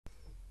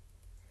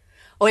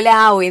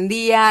Hola, buen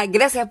día,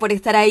 gracias por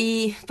estar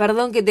ahí.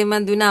 Perdón que te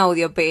mande un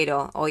audio,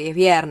 pero hoy es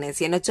viernes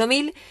y en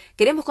 8000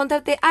 queremos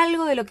contarte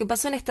algo de lo que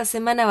pasó en esta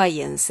semana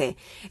bahiense.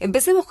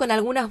 Empecemos con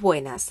algunas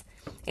buenas.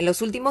 En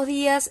los últimos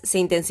días se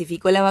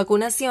intensificó la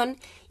vacunación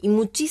y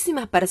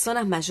muchísimas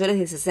personas mayores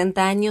de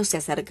 60 años se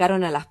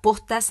acercaron a las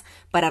postas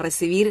para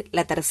recibir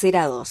la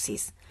tercera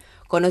dosis.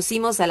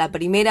 Conocimos a la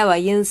primera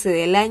bahiense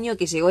del año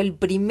que llegó el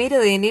 1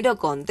 de enero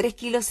con 3,5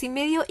 kilos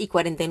y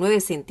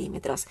 49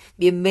 centímetros.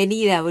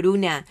 Bienvenida,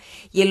 Bruna.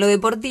 Y en lo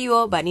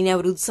deportivo, Vanina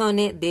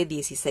Bruzzone, de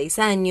 16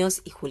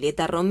 años, y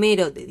Julieta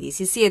Romero, de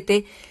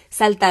 17,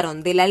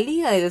 saltaron de la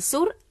Liga del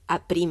Sur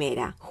a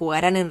Primera.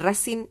 Jugarán en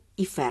Racing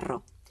y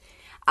Ferro.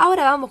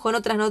 Ahora vamos con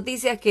otras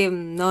noticias que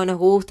no nos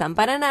gustan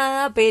para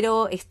nada,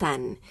 pero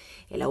están.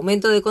 El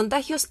aumento de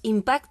contagios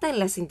impacta en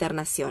las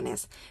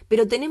internaciones,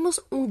 pero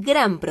tenemos un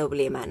gran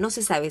problema. No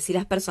se sabe si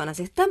las personas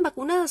están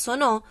vacunadas o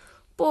no,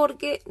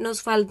 porque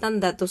nos faltan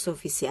datos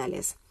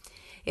oficiales.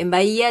 En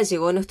Bahía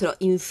llegó nuestro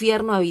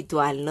infierno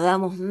habitual, no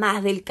damos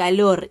más del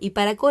calor y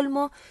para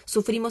colmo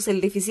sufrimos el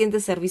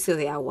deficiente servicio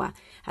de agua.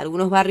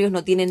 Algunos barrios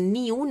no tienen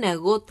ni una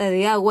gota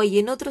de agua y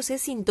en otros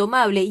es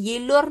intomable y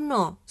el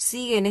horno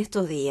sigue en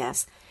estos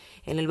días.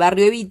 En el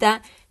barrio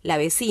Evita, la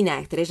vecina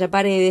Estrella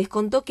Paredes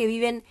contó que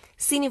viven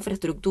sin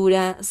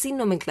infraestructura, sin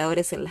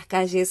nomencladores en las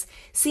calles,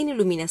 sin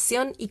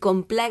iluminación y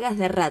con plagas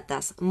de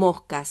ratas,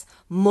 moscas,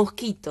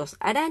 mosquitos,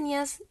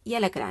 arañas y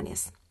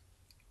alacranes.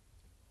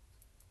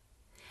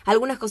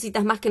 Algunas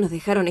cositas más que nos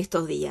dejaron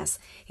estos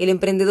días. El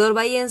emprendedor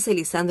bahiense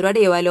Lisandro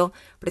Arévalo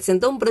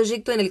presentó un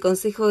proyecto en el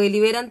Consejo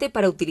Deliberante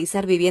para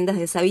utilizar viviendas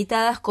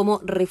deshabitadas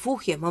como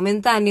refugios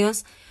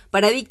momentáneos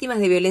para víctimas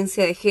de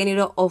violencia de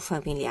género o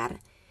familiar.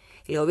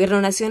 El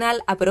gobierno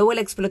nacional aprobó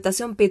la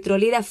explotación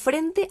petrolera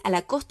frente a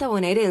la costa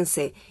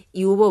bonaerense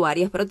y hubo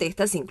varias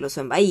protestas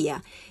incluso en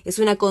Bahía. Es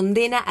una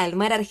condena al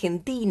mar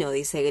argentino,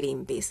 dice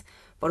Greenpeace.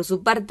 Por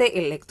su parte,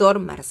 el lector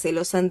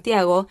Marcelo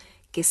Santiago,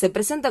 que se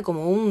presenta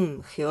como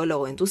un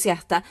geólogo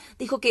entusiasta,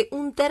 dijo que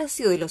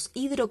 1/3 de los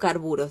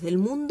hidrocarburos del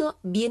mundo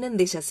vienen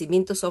de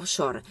yacimientos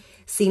offshore,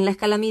 sin las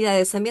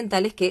calamidades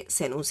ambientales que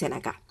se anuncian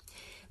acá.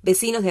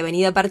 Vecinos de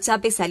Avenida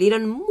Parchape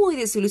salieron muy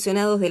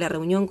desilusionados de la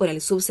reunión con el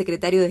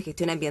subsecretario de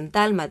Gestión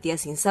Ambiental,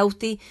 Matías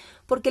Insausti,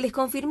 porque les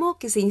confirmó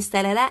que se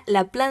instalará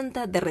la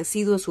planta de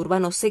residuos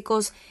urbanos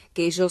secos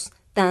que ellos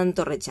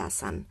tanto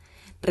rechazan.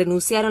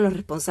 Renunciaron los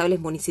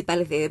responsables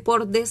municipales de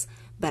deportes,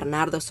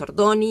 Bernardo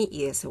Sordoni,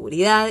 y de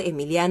seguridad,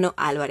 Emiliano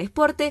Álvarez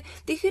Porte,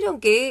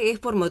 dijeron que es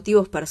por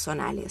motivos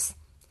personales.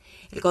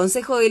 El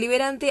Consejo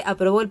Deliberante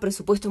aprobó el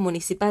presupuesto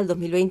municipal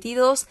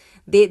 2022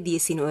 de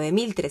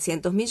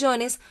 19.300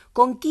 millones,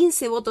 con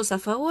 15 votos a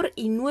favor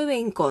y 9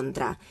 en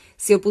contra.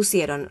 Se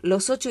opusieron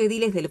los 8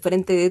 ediles del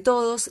Frente de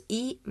Todos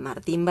y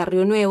Martín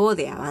Barrio Nuevo,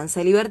 de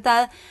Avanza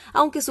Libertad,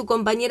 aunque su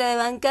compañera de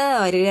bancada,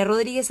 Valeria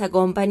Rodríguez,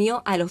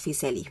 acompañó al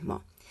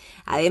oficialismo.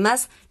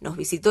 Además, nos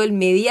visitó el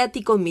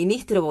mediático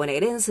ministro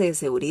bonaerense de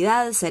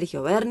Seguridad,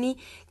 Sergio Berni,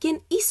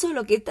 quien hizo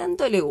lo que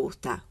tanto le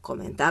gusta,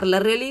 comentar la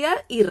realidad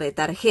y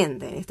retar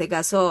gente, en este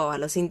caso a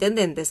los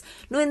intendentes.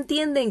 No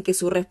entienden que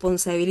su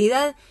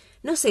responsabilidad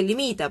no se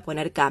limita a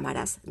poner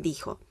cámaras,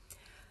 dijo.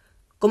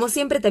 Como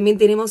siempre, también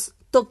tenemos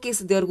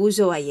toques de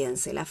orgullo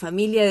bahiense. La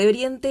familia de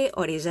Oriente,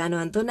 Orellano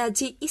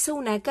Antonacci, hizo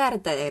una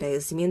carta de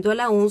agradecimiento a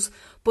la UNS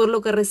por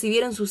lo que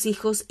recibieron sus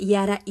hijos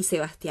Yara y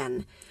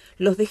Sebastián.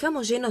 Los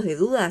dejamos llenos de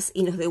dudas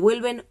y nos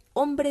devuelven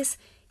hombres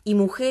y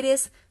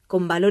mujeres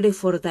con valores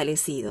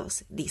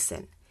fortalecidos,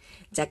 dicen.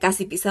 Ya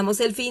casi pisamos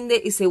el finde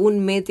y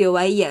según Meteo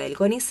Bahía del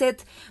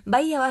CONICET,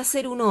 Bahía va a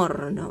ser un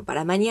horno.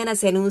 Para mañana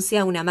se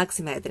anuncia una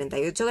máxima de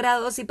 38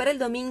 grados y para el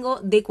domingo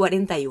de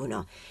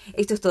 41.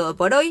 Esto es todo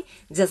por hoy.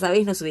 Ya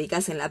sabéis, nos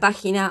ubicás en la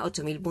página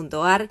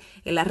 8000.ar,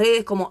 en las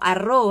redes como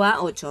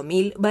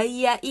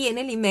 @8000bahía y en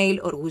el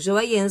email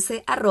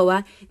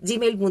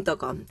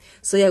orgullobahiense@gmail.com.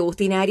 Soy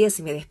Agustina Arias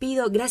y me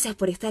despido. Gracias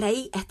por estar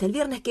ahí. Hasta el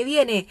viernes que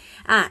viene.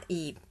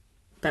 Y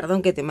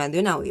perdón que te mande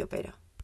un audio, pero...